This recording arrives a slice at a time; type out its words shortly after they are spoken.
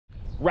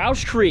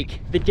Roush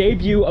Creek, the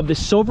debut of the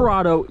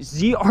Silverado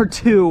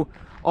ZR2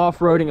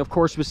 off-roading, of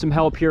course, with some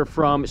help here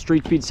from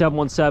Street Speed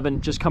 717,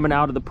 just coming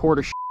out of the port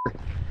of shit.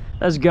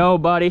 Let's go,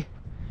 buddy.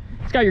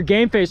 It's got your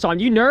game face on.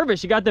 You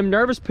nervous? You got them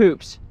nervous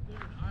poops. Dude,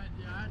 I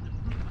had to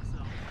poop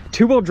myself.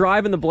 Two-wheel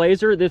drive in the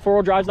Blazer. The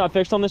four-wheel drive's not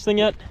fixed on this thing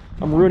yet.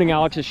 I'm ruining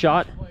Alex's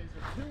shot.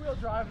 Two-wheel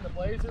drive in the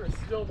Blazer is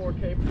still more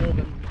capable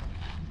than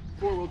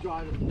four-wheel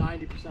drive in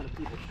 90% of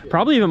people's shit.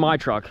 Probably even my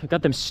truck.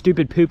 Got them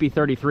stupid poopy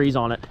 33s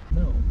on it.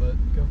 No, but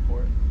go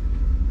for it.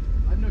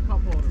 I know a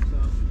couple of them, so.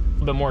 A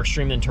little bit more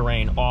extreme than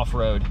terrain,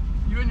 off-road.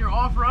 You in your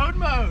off-road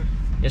mode?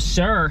 Yes,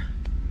 sir.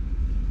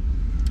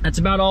 That's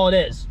about all it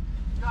is.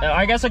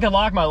 I guess I could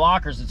lock my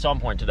lockers at some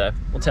point today.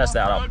 We'll test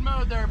that out. Off-road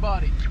mode there,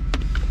 buddy.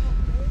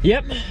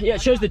 Yep. Yeah,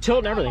 it shows the tilt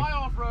and everything. My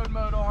off-road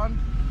mode on.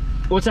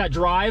 What's that,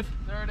 drive?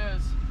 There it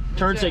is.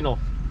 Turn signal.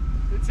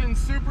 It's in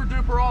super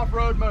duper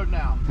off-road mode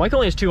now. Mike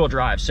only has two-wheel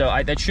drive, so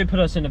that should put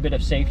us in a bit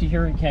of safety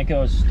here. He can't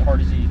go as hard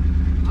as he...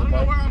 I don't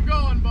know where I'm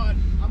going, but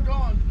I'm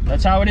going.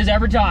 That's how it is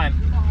every time.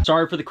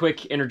 Sorry for the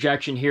quick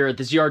interjection here.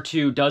 The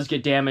ZR2 does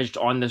get damaged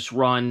on this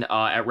run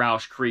at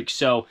Roush Creek,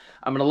 so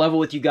I'm gonna level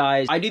with you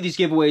guys. I do these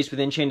giveaways with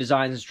In-Chain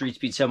Designs and Street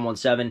Speed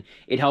 717.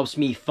 It helps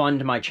me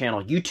fund my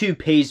channel. YouTube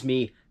pays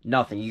me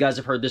nothing. You guys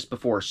have heard this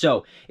before.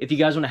 So if you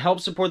guys want to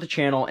help support the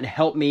channel and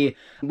help me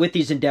with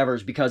these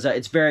endeavors, because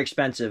it's very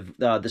expensive,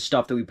 the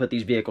stuff that we put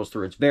these vehicles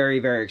through, it's very,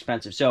 very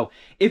expensive. So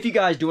if you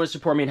guys do want to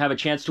support me and have a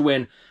chance to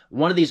win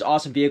one of these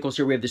awesome vehicles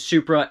here, we have the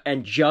Supra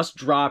and just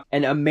dropped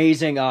an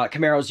amazing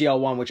CAMARO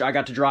ZL1, which I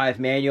got to drive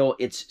manual.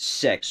 It's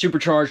sick.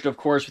 Supercharged, of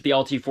course, with the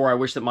LT4. I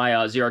wish that my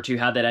ZR2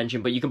 had that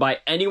engine, but you can buy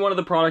any one of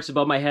the products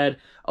above my head.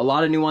 A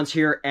lot of new ones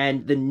here,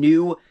 and the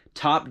new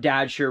top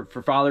dad shirt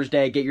for Father's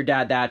Day. Get your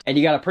dad that, and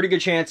you got a pretty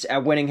good chance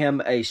at winning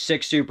him a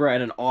sick Supra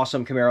and an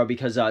awesome Camaro,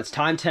 because it's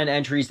time 10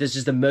 entries. This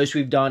is the most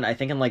we've done, I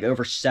think, in like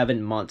over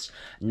 7 months.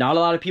 Not a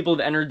lot of people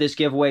have entered this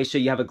giveaway, so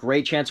you have a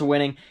great chance of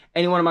winning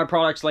any one of my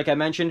products like I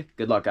mentioned.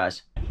 Good luck,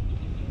 guys.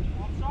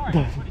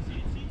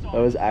 That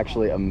was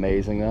actually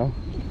amazing, though.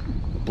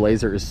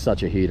 Blazer is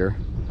such a heater.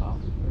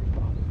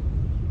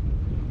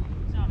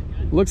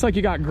 Looks like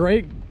you got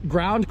great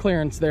ground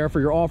clearance there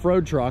for your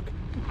off-road truck.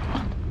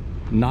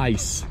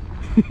 Nice.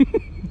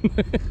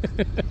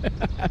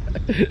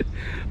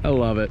 I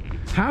love it.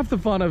 Half the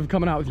fun of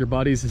coming out with your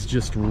buddies is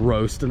just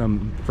roasting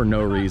them for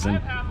no reason. I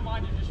have half of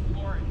mine to just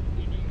floor it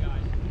in you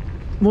guys.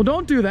 Well,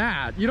 don't do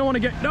that. You don't want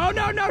to get... No,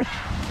 no, no!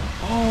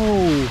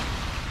 Oh,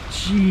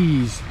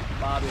 jeez.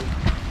 Bobby.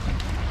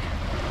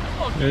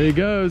 There he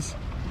goes.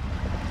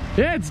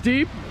 Yeah, it's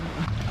deep.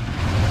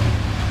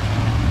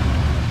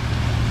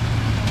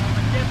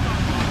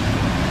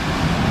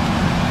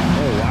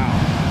 Oh, wow.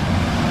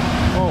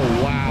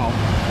 Oh, wow.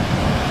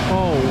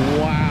 Oh,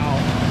 wow.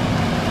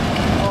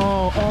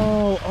 Oh,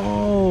 oh,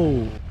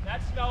 oh.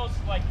 That smells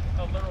like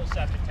a literal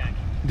septic tank.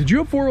 Did you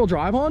have four-wheel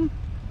drive on?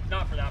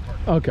 Not for that part.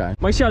 Okay.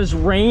 Mike's got his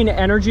rain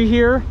energy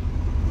here.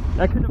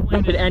 That couldn't have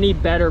landed any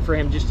better for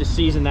him just to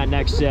season that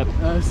next sip.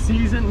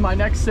 My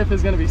next sip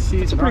is going to be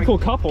seasoned. It's a pretty cool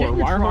couple, or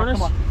wire harness.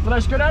 But I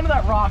just go down to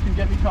that rock and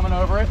get me coming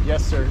over it.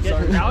 Yes, sir. Yeah,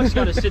 Sorry. Alex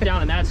got to sit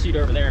down in that seat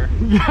over there.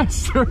 Yes,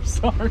 sir.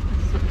 Sorry.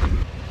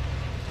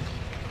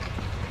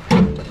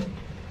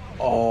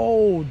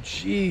 Oh,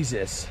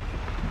 Jesus.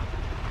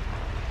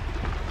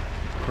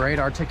 Great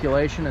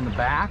articulation in the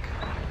back.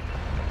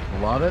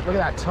 Love it. Look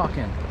at that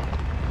tucking.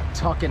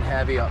 Tucking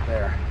heavy up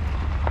there.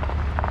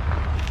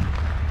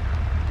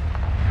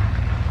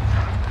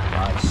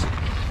 Nice.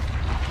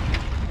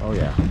 Oh,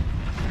 yeah.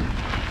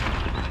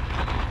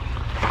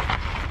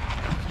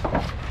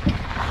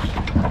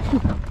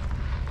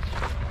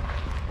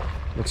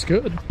 Looks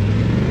good.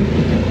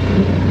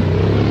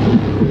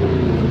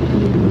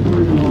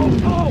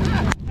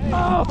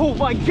 Oh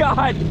my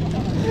God!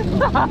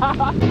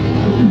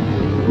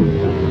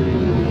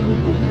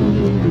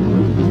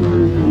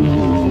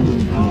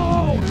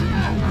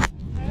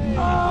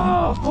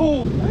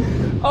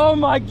 Oh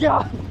my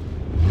God!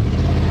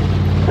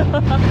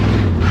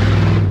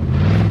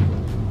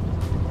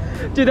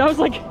 Dude, that was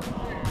like,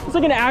 it's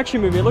like an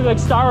action movie. It looked like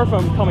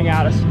styrofoam coming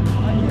at us.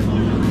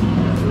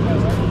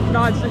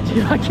 No,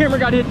 dude, my camera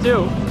got hit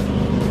too.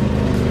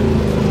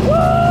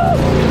 Woo!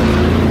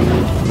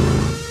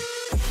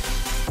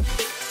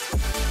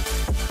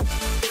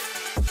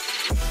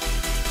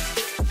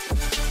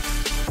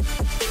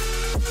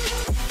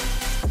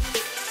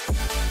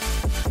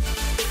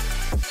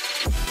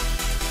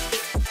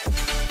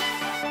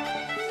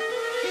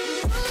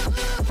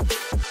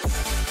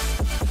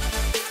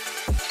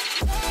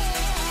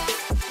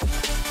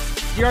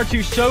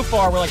 ZR2 so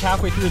far, we're like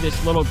halfway through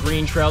this little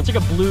green trail. It's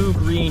like a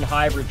blue-green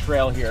hybrid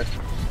trail here.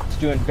 It's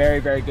doing very,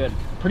 very good.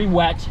 Pretty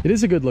wet. It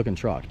is a good looking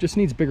truck. Just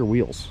needs bigger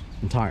wheels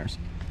and tires.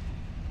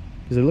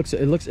 Because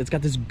it's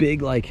got this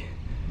big, like,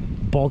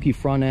 bulky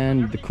front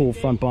end, the cool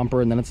front bumper,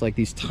 and then it's like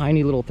these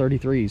tiny little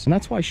 33s. And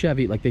that's why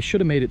Chevy, like, they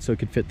should have made it so it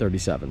could fit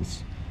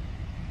 37s.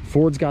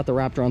 Ford's got the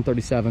Raptor on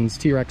 37s.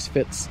 T-Rex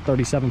fits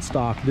 37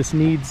 stock. This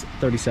needs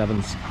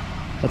 37s.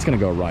 That's gonna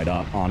go right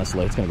up,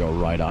 honestly. It's gonna go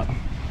right up.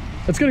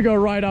 It's gonna go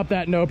right up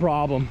that, no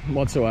problem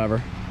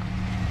whatsoever.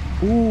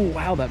 Ooh,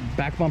 wow, that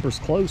back bumper's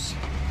close.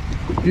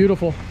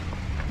 Beautiful.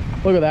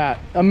 Look at that.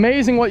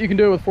 Amazing what you can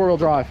do with four-wheel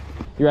drive.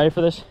 You ready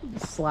for this?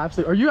 Slaps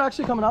it. Are you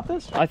actually coming up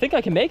this? I think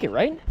I can make it,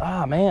 right?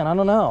 Ah, man, I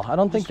don't know. I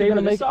don't think you're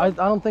gonna make. I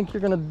don't think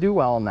you're gonna do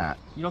well on that.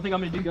 You don't think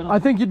I'm gonna do good on I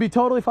think you'd be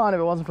totally fine if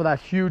it wasn't for that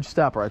huge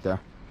step right there.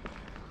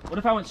 What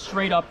if I went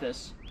straight up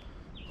this?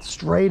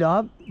 Straight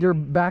up, your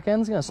back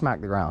end's gonna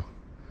smack the ground.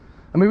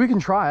 I mean, we can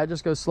try it,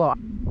 just go slow.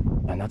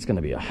 And that's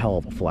gonna be a hell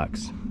of a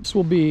flex. This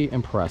will be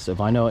impressive.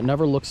 I know it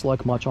never looks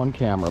like much on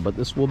camera, but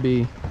this will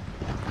be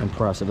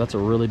impressive. That's a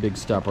really big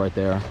step right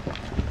there.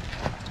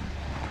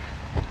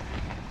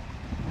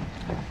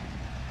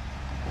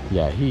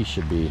 Yeah, he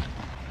should be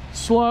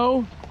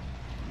slow.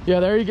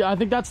 Yeah, there you go. I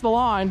think that's the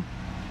line.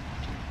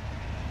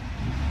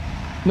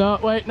 No,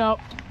 wait, no.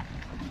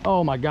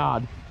 Oh my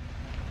God.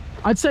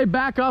 I'd say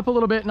back up a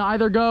little bit and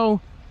either go,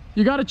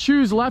 you got to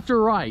choose left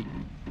or right.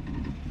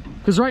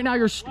 Because right now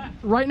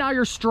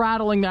you're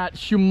straddling that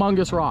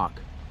humongous rock.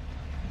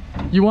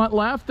 You want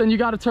left, then you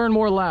got to turn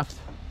more left.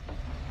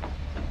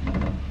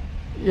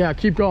 Yeah,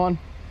 keep going.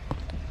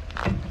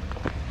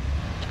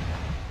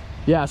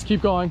 Yes,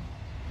 keep going.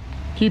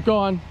 Keep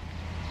going.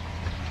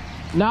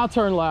 Now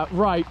turn left,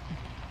 right.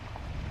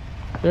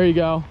 There you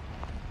go.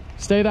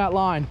 Stay that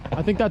line.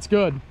 I think that's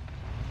good.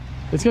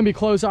 It's gonna be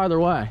close either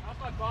way. How's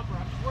my bumper?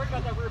 I'm just worried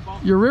about that rear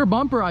bumper. Your rear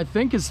bumper, I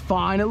think, is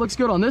fine. It looks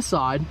good on this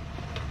side.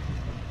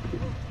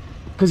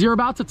 Because you're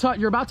about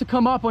to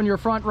come up on your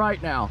front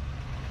right now.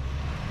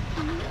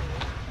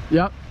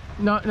 Yep.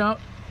 No.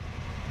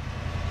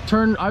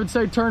 Turn. I would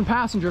say turn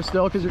passenger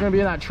still, because you're gonna be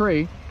in that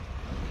tree.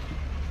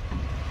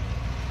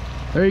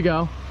 There you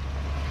go.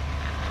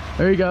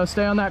 There you go,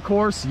 stay on that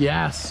course.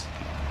 Yes.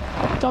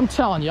 I'm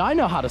telling you, I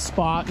know how to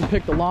spot and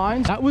pick the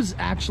lines. That was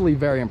actually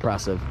very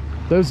impressive.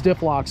 Those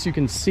diff locks, you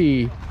can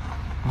see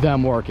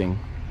them working.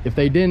 If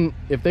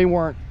they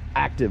weren't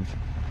active,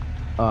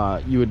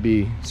 you would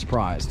be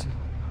surprised.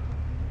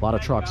 A lot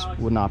of trucks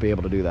would not be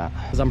able to do that.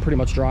 Because I'm pretty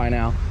much dry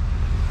now.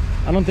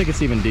 I don't think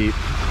it's even deep.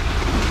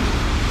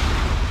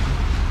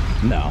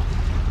 No.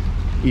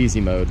 Easy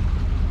mode.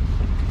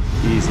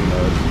 Easy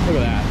mode. Look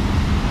at that.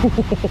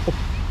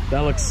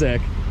 That looks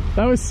sick.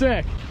 That was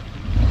sick.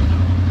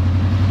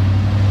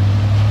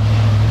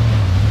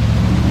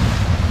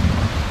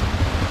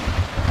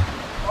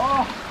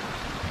 Oh,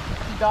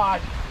 he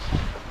died.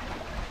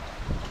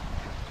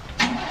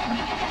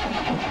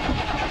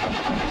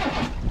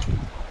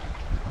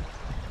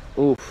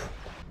 Oof.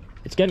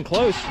 It's getting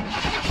close.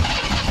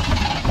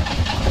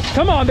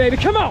 Come on, baby,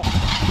 come on.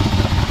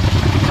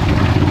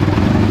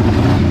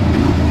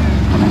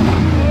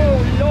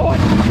 Oh, Lord.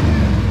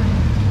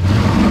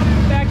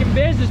 Back in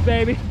business,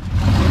 baby.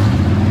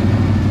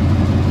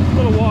 A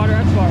little water,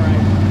 that's all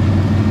right.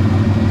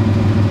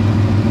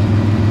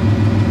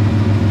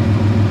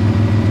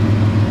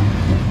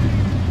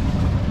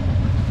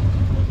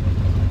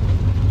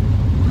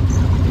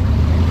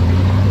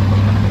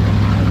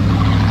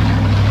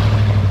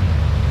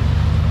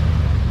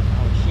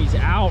 Oh, she's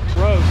out,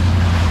 gross.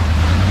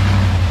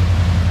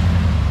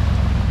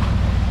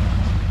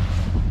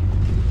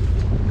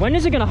 When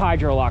is it gonna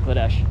hydro lock,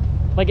 Ladesh?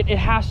 Like it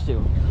has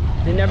to.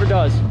 It never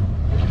does.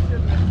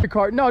 Your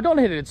car, no, don't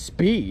hit it at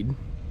speed.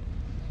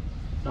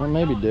 Or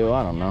maybe do,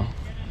 I don't know.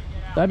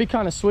 That'd be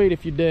kind of sweet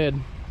if you did.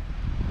 I'm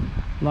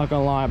not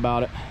gonna lie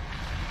about it.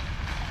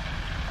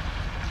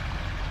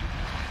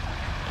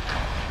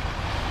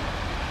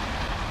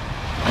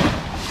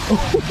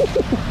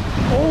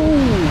 Oh!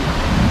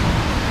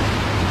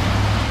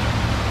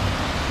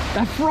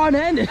 That front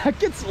end, that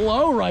gets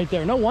low right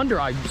there. No wonder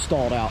I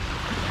stalled out.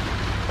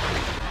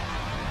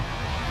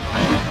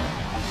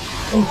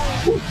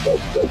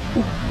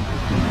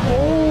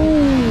 Oh!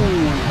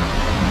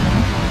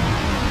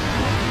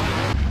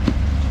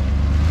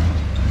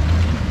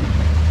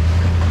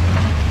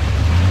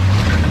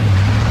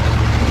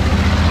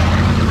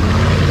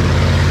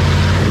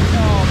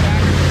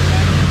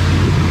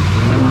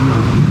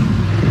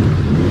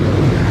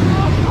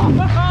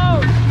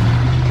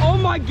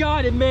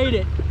 God, it made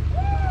it.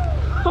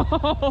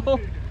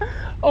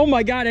 Oh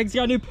my God, it's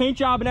got a new paint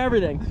job and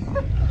everything.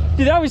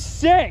 Dude, that was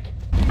sick.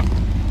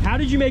 How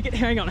did you make it?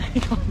 Hang on,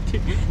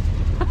 dude.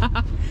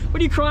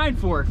 What are you crying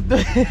for?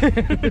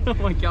 Oh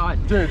my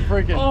God. Dude,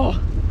 freaking.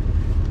 Oh,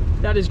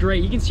 that is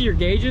great. You can see your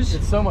gauges.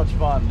 It's so much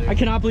fun, dude. I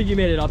cannot believe you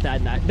made it up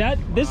that.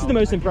 This is the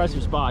most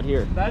impressive spot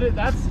here.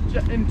 That's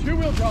in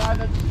two-wheel drive,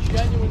 that's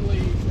genuinely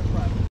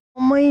impressive.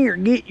 Come here,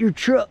 get your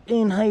truck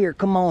in here.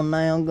 Come on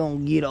now, I'm gonna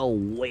get all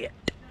wet.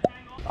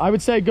 I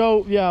would say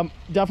go, yeah,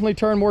 definitely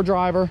turn more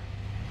driver.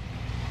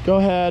 Go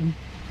ahead.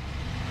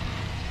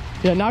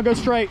 Yeah, now go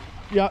straight.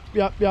 Yep.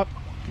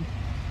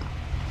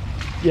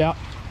 Yeah,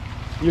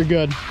 you're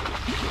good.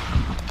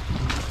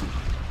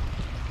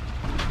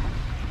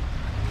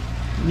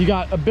 You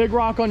got a big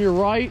rock on your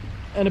right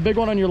and a big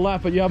one on your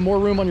left, but you have more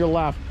room on your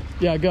left.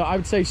 Yeah, go. I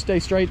would say stay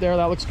straight there.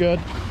 That looks good.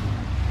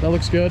 That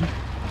looks good.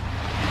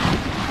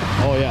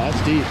 Oh yeah,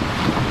 that's deep.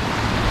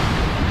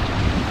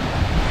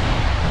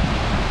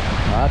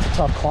 That's a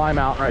tough climb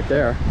out right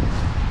there.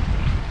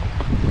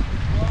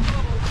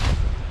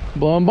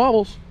 Blowing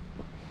bubbles.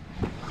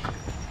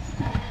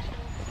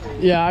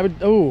 Yeah, I would,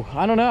 oh,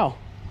 I don't know.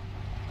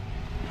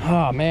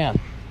 Oh man.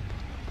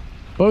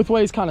 Both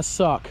ways kind of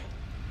suck.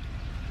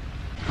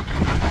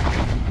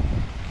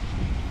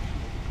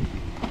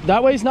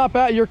 That way's not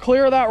bad. You're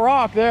clear of that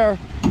rock there.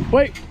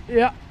 Wait,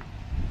 yeah.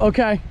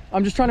 Okay,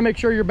 I'm just trying to make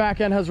sure your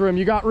back end has room.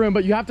 You got room,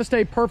 but you have to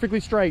stay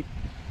perfectly straight.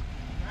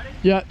 Ready?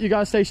 Yeah, you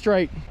gotta stay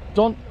straight.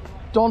 Don't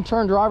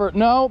turn driver.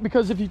 No,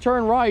 because if you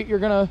turn right, you're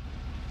gonna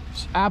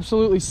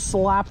absolutely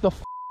slap the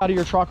f out of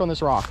your truck on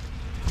this rock.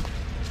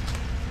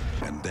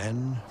 And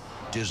then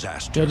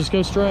disaster. Yeah, just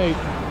go straight.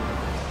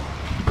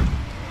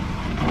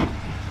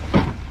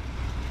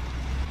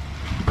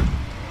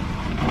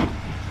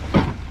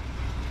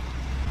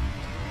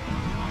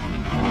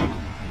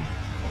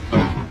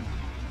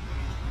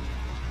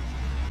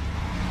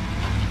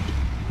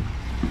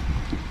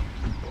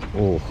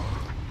 Oh,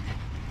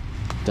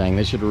 dang,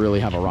 they should really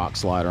have a rock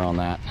slider on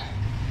that.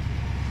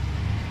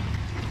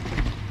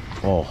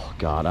 Oh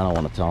God, I don't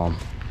want to tell him.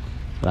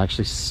 It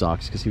actually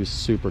sucks because he was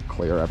super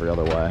clear every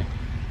other way.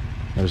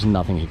 There's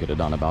nothing he could have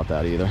done about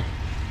that either.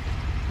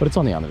 But it's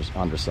on the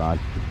underside.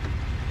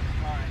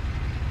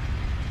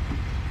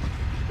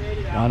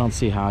 I don't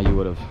see how you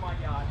would have. Oh my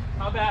God,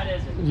 how bad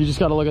is it? You just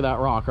got to look at that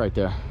rock right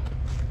there.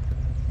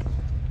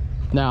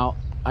 Now,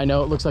 I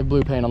know it looks like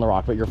blue paint on the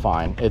rock, but you're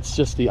fine. It's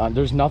just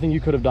there's nothing you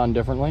could have done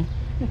differently.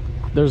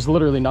 There's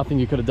literally nothing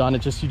you could have done. It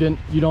just, you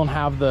don't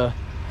have the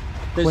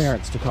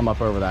clearance to come up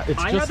over that. It's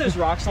I just had those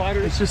rock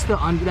sliders. It's just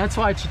that's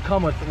why it should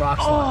come with rock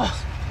sliders.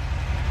 Oh.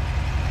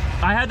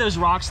 I had those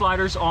rock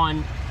sliders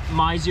on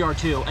my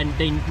ZR2 and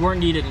they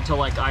weren't needed until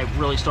like I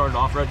really started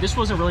off-road. This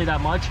wasn't really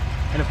that much.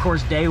 And of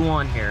course, day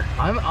one here.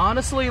 I'm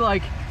honestly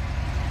like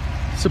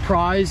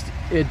surprised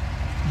it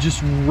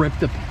just ripped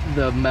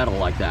the metal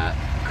like that.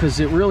 Because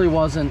it really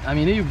wasn't, I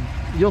mean,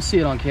 you'll see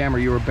it on camera,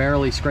 you were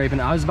barely scraping.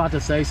 I was about to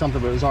say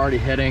something, but it was already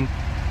hitting.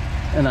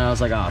 And then I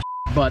was like, oh,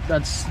 but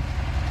that's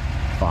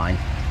fine.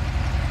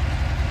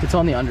 It's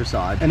on the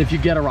underside. And if you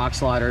get a rock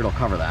slider, it'll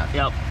cover that.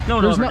 Yep. No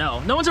one will ever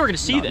know. No one's ever gonna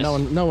see this.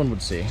 No one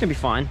would see. It's gonna be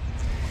fine.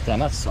 Damn,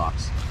 that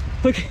sucks.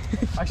 Look.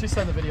 I actually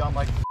said in the video, I'm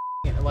like,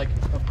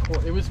 of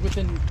course, it was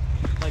within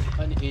like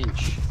an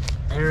inch.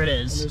 There it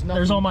is.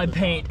 There's all my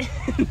paint.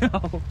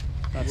 No.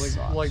 That's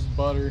like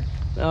butter.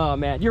 Oh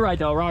man, you're right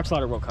though, rock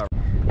slider will cover.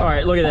 All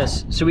right, look at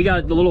this. So we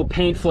got the little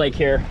paint flake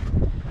here.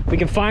 We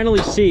can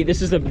finally see,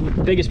 this is the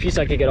biggest piece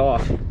I could get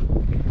off. Is it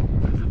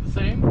the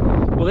same?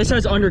 Well, this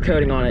has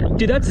undercoating on it.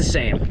 Dude, that's the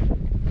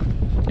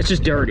same. It's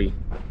just dirty.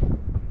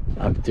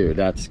 Dude,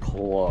 that's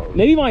close.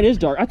 Maybe mine is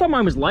dark. I thought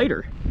mine was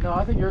lighter. No,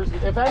 I think yours,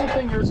 if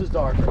anything, yours is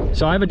darker.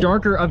 So I have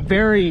a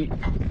very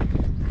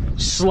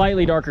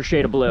slightly darker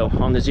shade of blue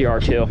on the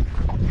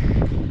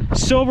ZR2.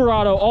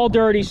 Silverado, all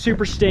dirty,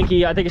 super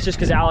stinky. I think it's just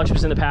because Alex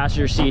was in the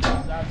passenger seat.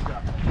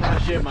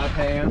 I shit my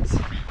pants.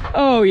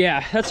 Oh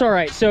yeah, that's all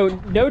right. So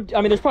no,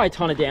 I mean, there's probably a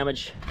ton of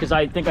damage because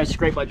I think I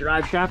scraped my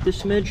drive shaft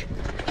this smidge.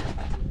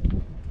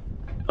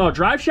 Oh,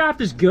 drive shaft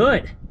is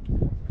good.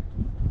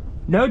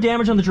 No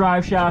damage on the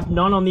drive shaft,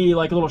 none on the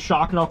like little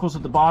shock knuckles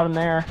at the bottom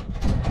there.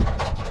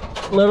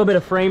 A little bit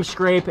of frame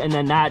scrape, and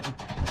then that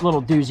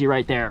little doozy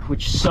right there,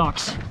 which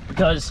sucks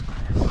because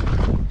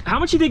how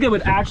much do you think it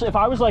would actually, if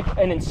I was like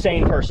an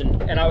insane person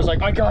and I was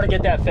like, I gotta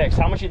get that fixed,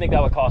 how much do you think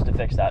that would cost to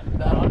fix that?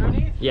 That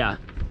underneath? Yeah.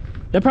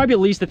 That'd probably be at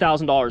least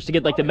 $1,000 to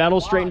get like the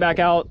metal straightened back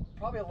out.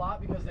 Probably a lot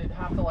because they'd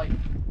have to like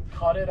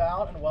cut it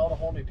out and weld a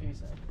whole new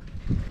piece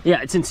in.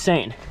 Yeah, it's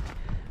insane.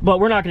 But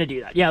we're not gonna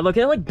do that. Yeah, look,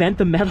 it like bent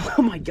the metal.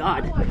 Oh my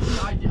God.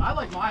 I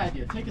like my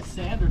idea. Take a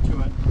sander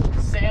to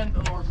it, sand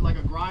or like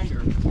a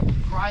grinder,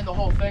 grind the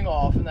whole thing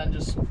off, and then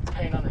just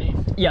paint underneath.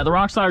 Yeah, the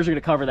rock sliders are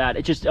gonna cover that.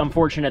 It's just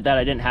unfortunate that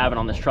I didn't have it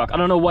on this truck. I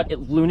don't know what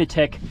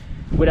lunatic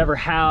would ever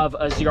have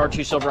a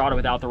ZR2 Silverado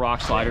without the rock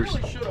sliders. They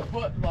really should have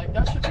put, like,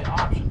 that should be an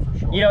option for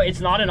sure. You know,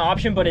 it's not an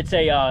option, but it's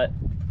a,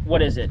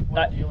 what is it?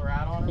 What, dealer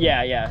add-on?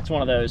 Yeah, it's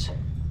one of those.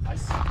 I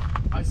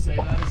say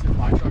that as if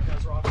my truck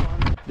has rock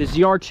sliders. The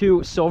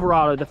ZR2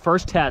 Silverado, the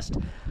first test,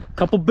 a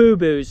couple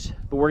boo-boos,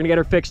 but we're gonna get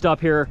her fixed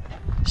up here.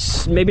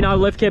 Maybe not a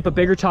lift kit, but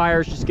bigger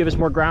tires, just give us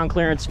more ground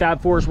clearance.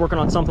 Fab 4 is working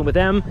on something with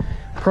them.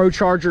 Pro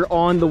Charger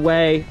on the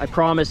way, I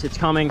promise it's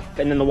coming.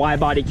 And then the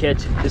Y-body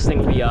kit, this thing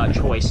will be a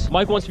choice.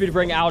 Mike wants me to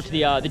bring out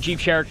the Jeep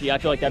Cherokee. I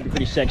feel like that'd be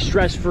pretty sick.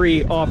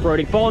 Stress-free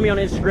off-roading. Follow me on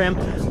Instagram,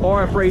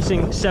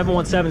 RFRacing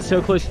 717,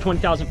 so close to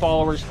 20,000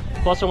 followers.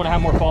 Plus I wanna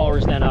have more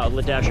followers than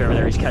Ladesh over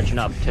there. He's catching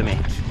up to me.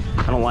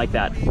 I don't like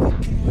that.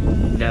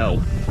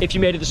 No. If you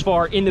made it this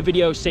far in the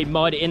video, say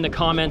mud in the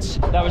comments.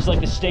 That was like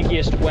the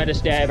stinkiest,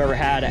 wettest day I've ever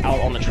had out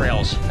on the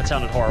trails. That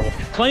sounded horrible.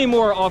 Plenty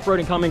more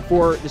off-roading coming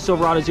for the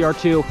Silverado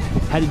ZR2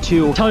 headed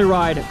to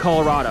Telluride,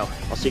 Colorado.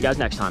 I'll see you guys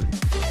next time.